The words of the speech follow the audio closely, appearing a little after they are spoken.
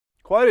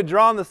Quite a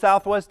draw in the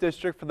Southwest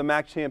District for the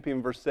MAC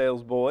champion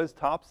Versailles boys.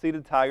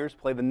 Top-seeded Tigers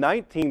play the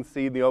 19th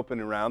seed in the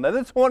opening round, then the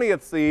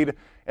 20th seed,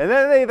 and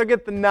then they either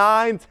get the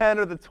 9, 10,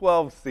 or the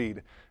 12th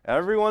seed.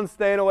 Everyone's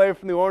staying away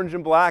from the orange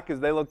and black as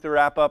they look to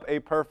wrap up a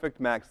perfect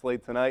MAC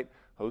slate tonight,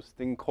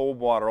 hosting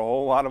Coldwater. A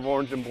whole lot of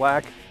orange and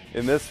black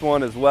in this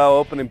one as well.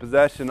 Opening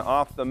possession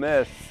off the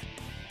miss.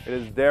 It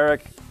is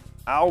Derek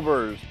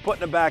Albers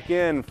putting it back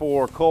in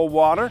for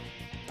Coldwater.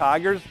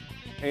 Tigers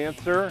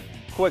answer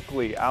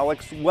quickly.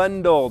 Alex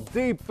Wendell,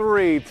 deep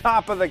three,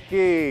 top of the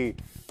key.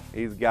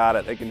 He's got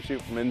it. They can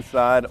shoot from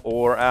inside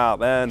or out.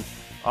 Then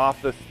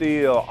off the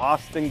steal,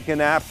 Austin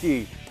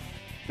Kanapke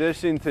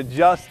dishing to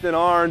Justin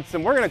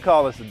Arntzen. We're going to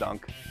call this a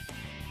dunk.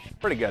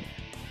 Pretty good.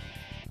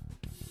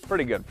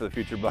 Pretty good for the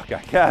future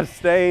Buckeye. Cavs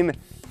staying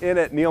in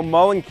it. Neil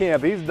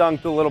Mullenkamp, he's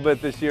dunked a little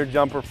bit this year.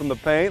 Jumper from the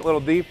paint. Little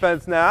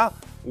defense now.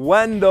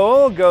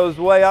 Wendell goes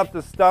way up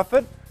to stuff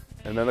it.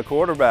 And then the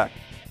quarterback,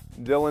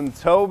 Dylan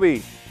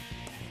Tobey.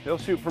 He'll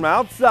shoot from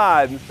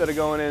outside instead of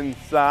going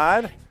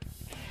inside.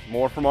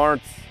 More from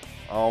Arntz.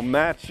 I'll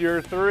match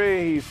your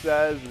three, he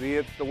says. He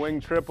hits the wing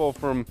triple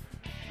from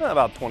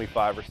about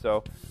 25 or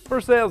so.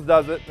 Versailles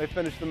does it. They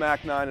finish the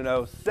MAC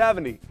 9-0,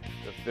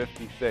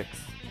 70-56.